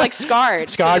 Oh, so you're like scarred.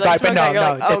 Scarred by, but no.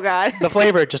 Like, oh, God. The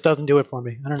flavor just doesn't do it for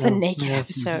me. I don't know. The naked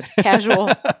episode.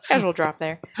 Casual drop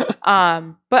there. But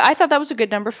I thought that was a good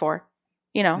number 4.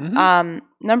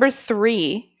 Number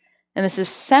 3, and this is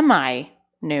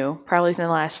semi-new, probably in the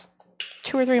last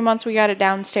 2 or 3 months we got it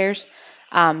downstairs.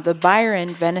 The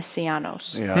Byron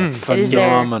Venecianos. Yeah,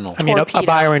 phenomenal. I mean, a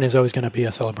Byron is always going to be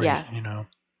a celebration,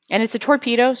 And it's a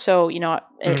torpedo, so,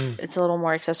 it's a little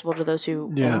more accessible to those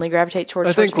who only gravitate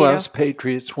towards torpedo. I think last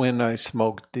Patriots when I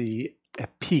smoked the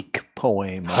Epique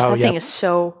Poem. That thing is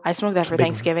so... I smoked that for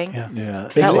Thanksgiving. Yeah.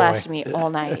 That lasted me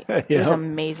all night. It was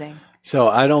amazing. So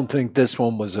I don't think this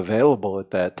one was available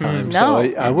at that time. No.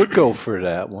 So I would go for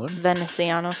that one.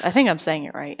 Venecianos. I think I'm saying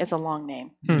it right. It's a long name.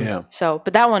 Yeah. So,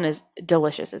 but that one is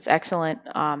delicious. It's excellent.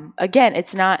 Again,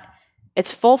 it's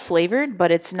full flavored, but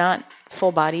it's not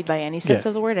full bodied by any sense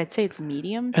of the word. I'd say it's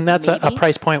medium. And that's a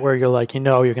price point where you're like,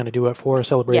 you're going to do it for a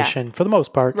celebration for the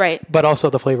most part. Right. But also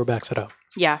the flavor backs it up.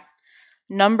 Yeah.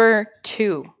 Number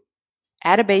 2,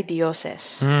 Atabey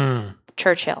Dioses.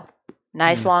 Churchill.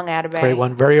 Nice long Atabey. Great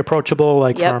one. Very approachable,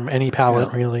 from any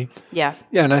palate, really. Yeah.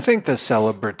 Yeah, and I think the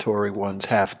celebratory ones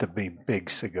have to be big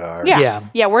cigars.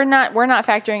 Yeah, we're not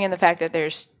factoring in the fact that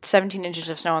there's 17 inches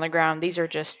of snow on the ground. These are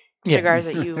just cigars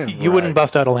that you... You wouldn't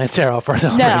bust out a Lancero for a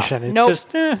celebration. No. It's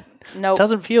just,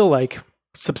 doesn't feel like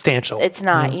substantial. It's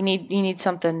not. You need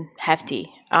something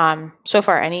hefty. So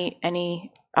far,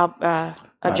 any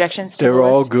objections to the They're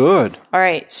all list? good. All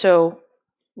right, so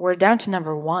we're down to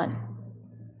number 1.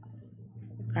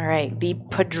 All right, the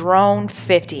Padron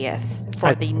 50th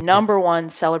for the number 1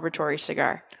 celebratory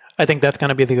cigar. I think that's going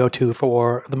to be the go-to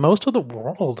for the most of the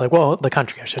world. the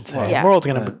country, I should say. The world's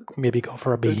going to maybe go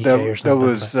for a BEK or something. That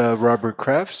was Robert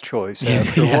Kraft's choice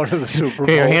after one of the Super Bowls.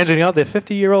 You're handing out the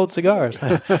 50-year-old cigars.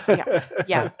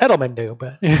 Yeah. Edelman do,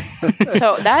 but...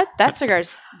 So that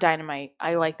cigar's dynamite.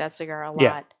 I like that cigar a lot.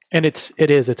 Yeah. And it's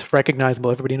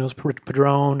recognizable. Everybody knows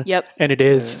Padron. Yep. And it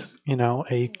is,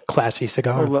 a classy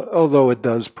cigar. Although it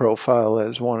does profile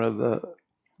as one of the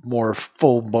more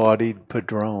full-bodied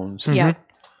Padrones. Mm-hmm. Yeah.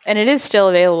 And it is still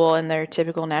available in their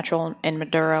typical natural and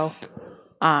Maduro.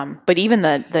 But even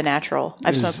the natural,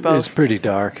 I've smoked both. It's pretty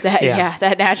dark.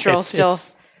 That natural still.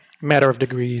 It's matter of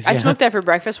degrees. I smoked that for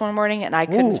breakfast one morning, and I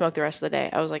couldn't smoke the rest of the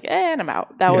day. I was like, and I'm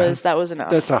out. That was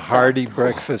enough. That's a hearty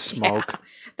breakfast smoke. Yeah,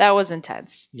 that was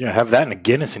intense. Yeah, have that in a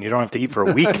Guinness, and you don't have to eat for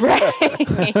a week.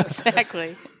 Right,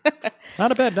 exactly.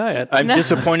 Not a bad diet. I'm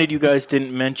disappointed you guys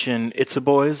didn't mention It's a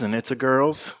Boys and It's a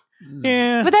Girls.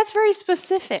 Yeah, but that's very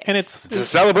specific, and it's a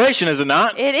celebration, is it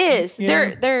not? It is.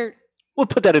 Yeah. They're. We'll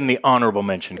put that in the honorable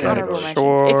mention category.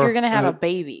 Sure. If you're going to have a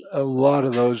baby. A lot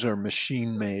of those are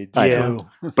machine made too.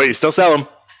 But you still sell them.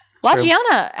 La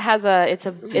Gianna has it's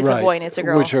a boy and it's a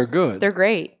girl. Which are good. They're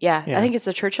great. Yeah. I think it's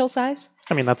a Churchill size.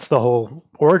 I mean, that's the whole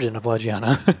origin of La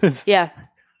Gianna. Yeah.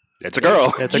 It's a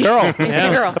girl. It's a girl. It's a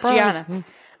girl. Gianna.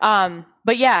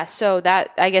 But yeah, so that,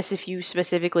 I guess if you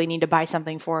specifically need to buy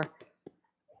something for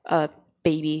a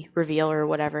baby reveal or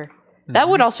whatever, that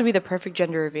would also be the perfect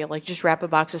gender reveal. Like, just wrap a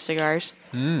box of cigars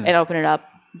and open it up.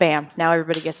 Bam. Now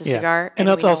everybody gets a cigar. And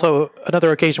that's also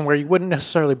another occasion where you wouldn't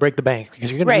necessarily break the bank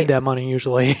because you're going to need that money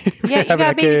usually. Yeah, you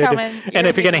got a baby coming. And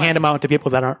if you're going to hand them out to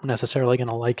people that aren't necessarily going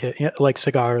to like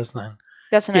cigars, then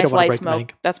that's a nice light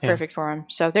smoke. That's perfect for them.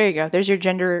 So there you go. There's your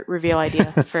gender reveal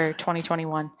idea for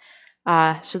 2021.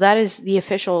 So that is the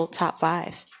official top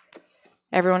 5.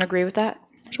 Everyone agree with that?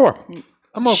 Sure.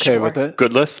 I'm okay with it.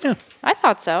 Good list? Yeah. I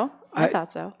thought so. I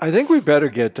thought so. I think we better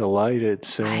get delighted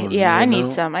soon. I need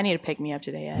some. I need to pick me up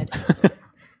today, Ed.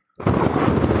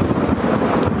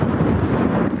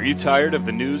 Are you tired of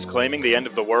the news claiming the end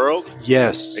of the world?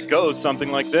 Yes. It goes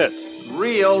something like this.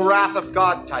 Real wrath of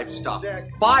God type stuff.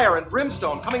 Fire and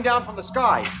brimstone coming down from the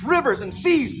skies. Rivers and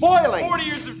seas boiling. 40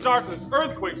 years of darkness,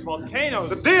 earthquakes,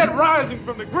 volcanoes. The dead rising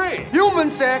from the grave. Human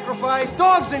sacrifice,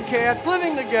 dogs and cats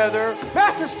living together.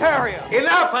 Mass hysteria.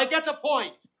 Enough, I get the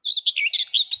point.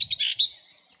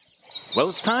 Well,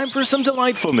 it's time for some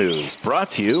delightful news,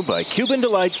 brought to you by Cuban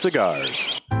Delight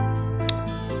Cigars.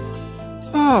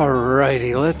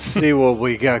 Alrighty, let's see what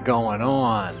we got going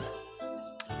on.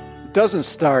 It doesn't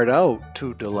start out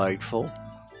too delightful.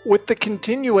 With the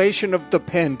continuation of the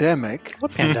pandemic...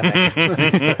 What pandemic?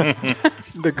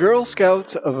 The Girl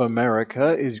Scouts of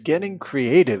America is getting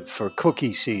creative for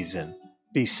cookie season.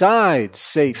 Besides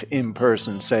safe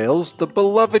in-person sales, the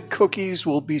beloved cookies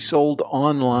will be sold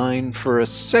online for a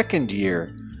second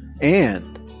year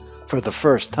and, for the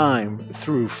first time,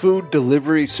 through food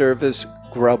delivery service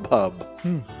Grubhub.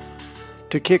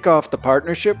 To kick off the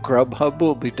partnership, Grubhub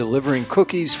will be delivering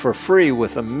cookies for free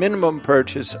with a minimum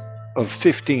purchase of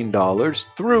 $15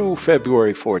 through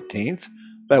February 14th.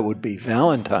 That would be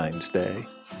Valentine's Day.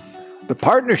 The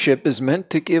partnership is meant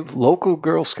to give local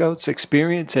Girl Scouts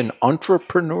experience in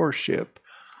entrepreneurship.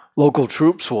 Local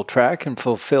troops will track and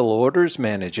fulfill orders,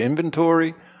 manage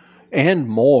inventory, and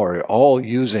more, all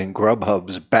using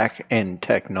Grubhub's back-end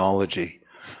technology.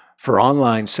 For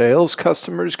online sales,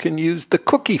 customers can use the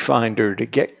Cookie Finder to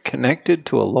get connected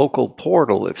to a local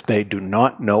portal if they do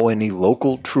not know any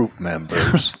local troop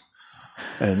members.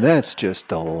 And that's just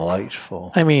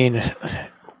delightful. I mean...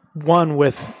 One,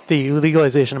 with the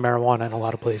legalization of marijuana in a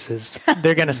lot of places,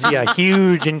 they're going to see a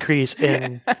huge increase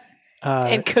in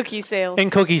cookie sales. In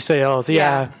cookie sales,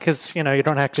 yeah, because you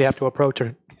don't actually have to approach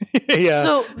her. Yeah.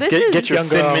 So get your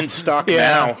Thin Mint stock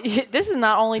now. This is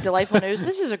not only delightful news.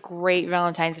 This is a great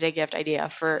Valentine's Day gift idea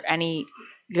for any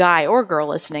guy or girl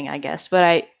listening, I guess.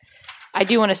 But I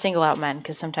do want to single out men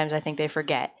because sometimes I think they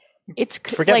forget. It's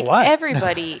forget like what?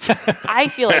 everybody. I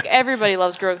feel like everybody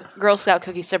loves Girl Scout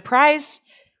cookies. Surprise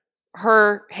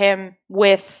him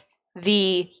with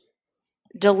the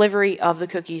delivery of the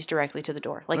cookies directly to the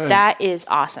door. Like, that is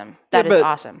awesome. That is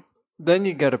awesome. Then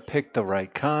you got to pick the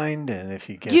right kind, and if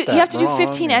you get you have to do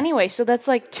 15 anyway, so that's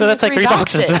like 2 or 3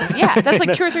 boxes. Yeah, that's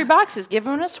like 2 or 3 boxes. Give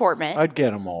them an assortment. I'd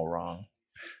get them all wrong.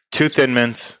 2 Thin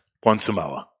Mints, 1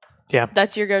 Samoa. Yeah,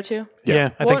 that's your go-to.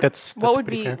 Yeah, I think that's what would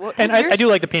be. And I do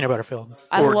like the peanut butter filled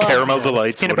or caramel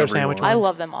delights, peanut butter sandwich. I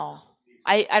love them all.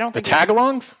 I don't think the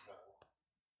tagalongs.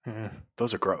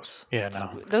 Those are gross. Yeah,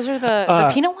 no. Those are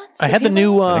the peanut ones? I had the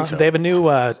new, they have a new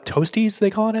Toasties, they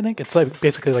call it, I think. It's like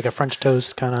basically like a French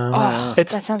toast kind of. That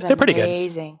sounds they're pretty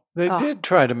amazing. Good. They did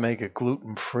try to make a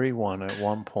gluten-free one at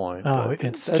one point. Oh,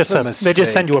 it's just they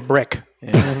just send you a brick.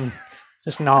 And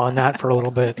just gnaw on that for a little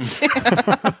bit. It's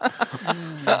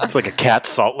like a cat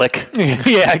salt lick.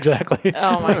 Yeah, exactly.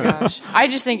 Oh my gosh. I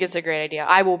just think it's a great idea.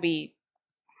 I will be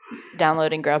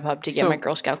downloading Grubhub to get my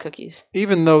Girl Scout cookies.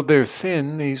 Even though they're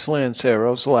thin, these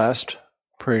Lanceros last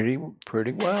pretty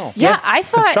well. Yeah, I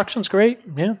thought construction's great.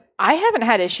 Yeah, I haven't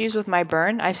had issues with my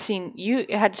burn. I've seen you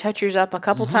had to touch yours up a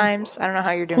couple times. I don't know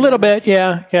how you're doing. A little bit,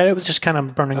 yeah. Yeah, it was just kind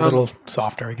of burning a little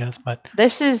softer, I guess. But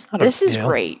this is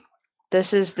great.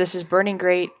 This is burning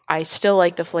great. I still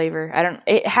like the flavor.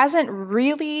 It hasn't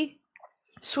really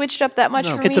switched up that much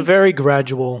for me. It's a very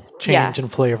gradual change in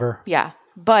flavor. Yeah,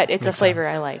 but it's a flavor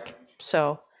I like.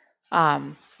 So,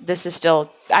 this is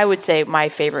still, I would say, my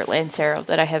favorite Lancero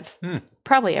that I have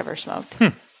probably ever smoked.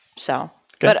 So,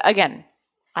 good. But again,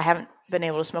 I haven't been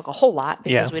able to smoke a whole lot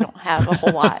because we don't have a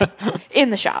whole lot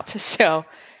in the shop. So,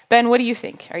 Ben, what do you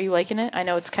think? Are you liking it? I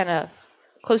know it's kind of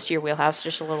close to your wheelhouse,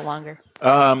 just a little longer.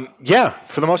 Yeah,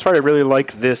 for the most part, I really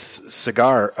like this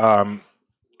cigar.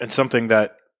 And something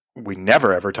that we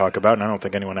never ever talk about, and I don't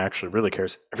think anyone actually really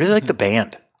cares. I really like the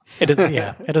band. It is,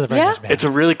 it is a very nice band. It's a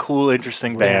really cool,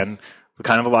 interesting band.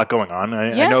 Kind of a lot going on.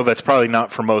 I know that's probably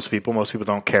not for most people. Most people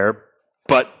don't care,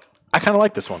 but I kind of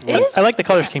like this one. I like the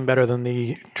color scheme better than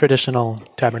the traditional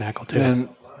Tabernacle, too. And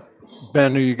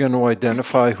Ben, are you going to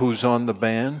identify who's on the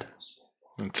band?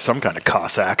 It's some kind of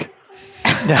Cossack.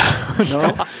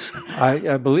 No,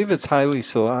 I believe it's Haile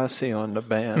Selassie on the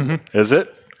band. Mm-hmm. Is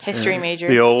it? History major.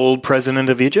 The old president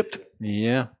of Egypt?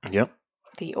 Yeah. Yep.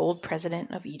 The old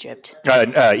president of Egypt.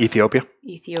 Ethiopia.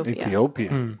 Ethiopia.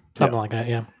 Something like that,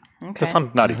 yeah. Okay. That's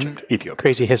some not Egypt, Ethiopia.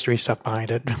 Crazy history stuff behind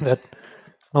it that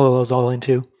Lolo's all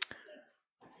into.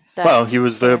 Well, he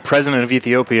was the president of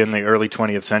Ethiopia in the early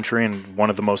 20th century and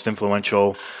one of the most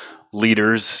influential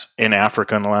leaders in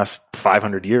Africa in the last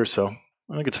 500 years. So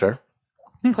I think it's fair.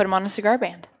 Put him on a cigar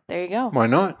band. There you go. Why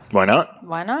not? Why not?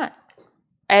 Why not?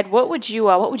 Ed, what would you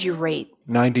rate?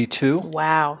 92.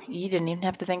 Wow, you didn't even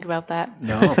have to think about that.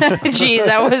 No. Jeez,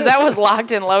 that was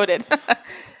locked and loaded.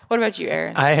 What about you,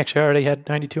 Aaron? I actually already had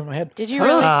 92 in my head. Did you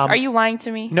really? Are you lying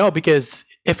to me? No, because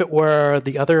if it were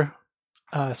the other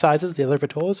sizes, the other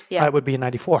Vitolas, I would be a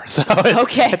 94. So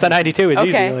it's a 92 is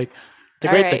easy. Like, it's a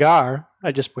great cigar.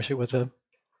 I just wish it was a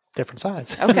different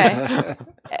size. Okay.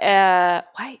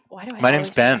 Why do I? My name's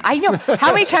Ben. I know.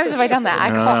 How many times have I done that?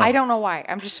 I don't know why.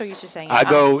 I'm just so used to saying it. I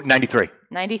go 93.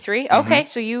 93? Okay,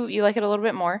 so you like it a little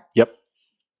bit more. Yep.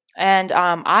 And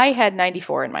I had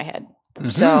 94 in my head. Mm-hmm.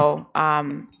 So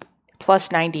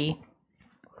plus 90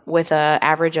 with an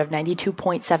average of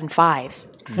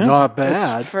 92.75. Not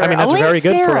bad. That's very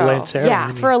good for a Lancero.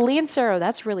 Yeah, for a Lancero,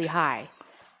 that's really high.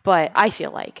 But I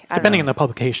feel like... Depending on the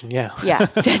publication, yeah. Yeah,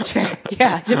 that's fair.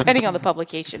 Yeah, depending on the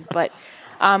publication. But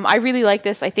I really like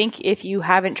this. I think if you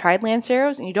haven't tried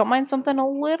Lanceros and you don't mind something a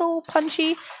little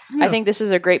punchy, I think this is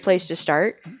a great place to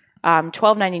start.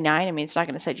 $12.99, I mean, it's not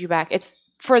going to set you back. It's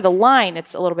for the line,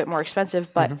 it's a little bit more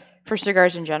expensive, but for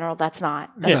cigars in general, that's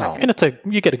not. And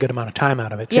you get a good amount of time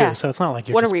out of it, too. So it's not like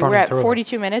you're just burning through it. What are we? We're at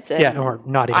 42 minutes? Or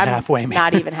not even halfway. Maybe.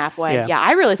 Not even halfway. Yeah,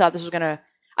 I really thought this was going to...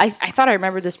 I thought I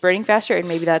remembered this burning faster, and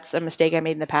maybe that's a mistake I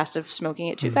made in the past of smoking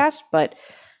it too fast. But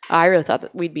I really thought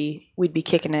that we'd be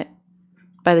kicking it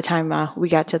by the time we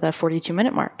got to the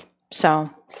 42-minute mark.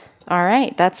 So, all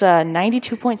right, that's a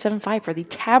 92.75 for the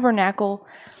Tabernacle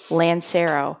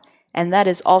Lancero, and that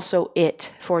is also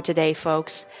it for today,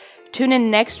 folks. Tune in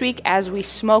next week as we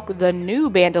smoke the new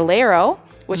Bandolero,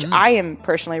 which I am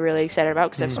personally really excited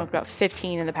about because I've smoked about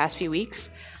 15 in the past few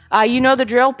weeks. You know the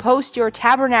drill. Post your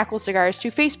Tabernacle cigars to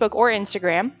Facebook or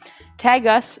Instagram. Tag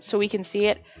us so we can see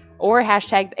it, or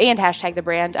hashtag the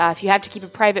brand. If you have to keep a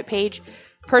private page,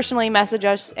 personally message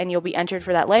us and you'll be entered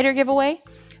for that lighter giveaway.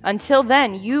 Until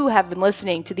then, you have been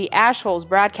listening to the Ashholes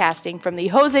broadcasting from the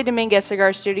Jose Dominguez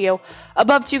Cigar Studio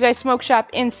above Two Guys Smoke Shop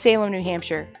in Salem, New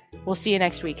Hampshire. We'll see you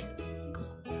next week.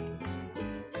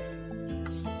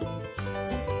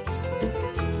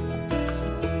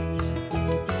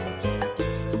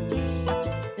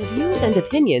 Views and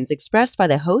opinions expressed by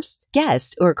the hosts,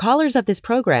 guests, or callers of this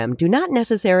program do not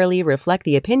necessarily reflect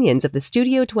the opinions of the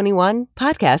Studio 21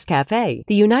 Podcast Cafe,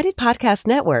 the United Podcast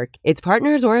Network, its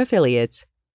partners, or affiliates.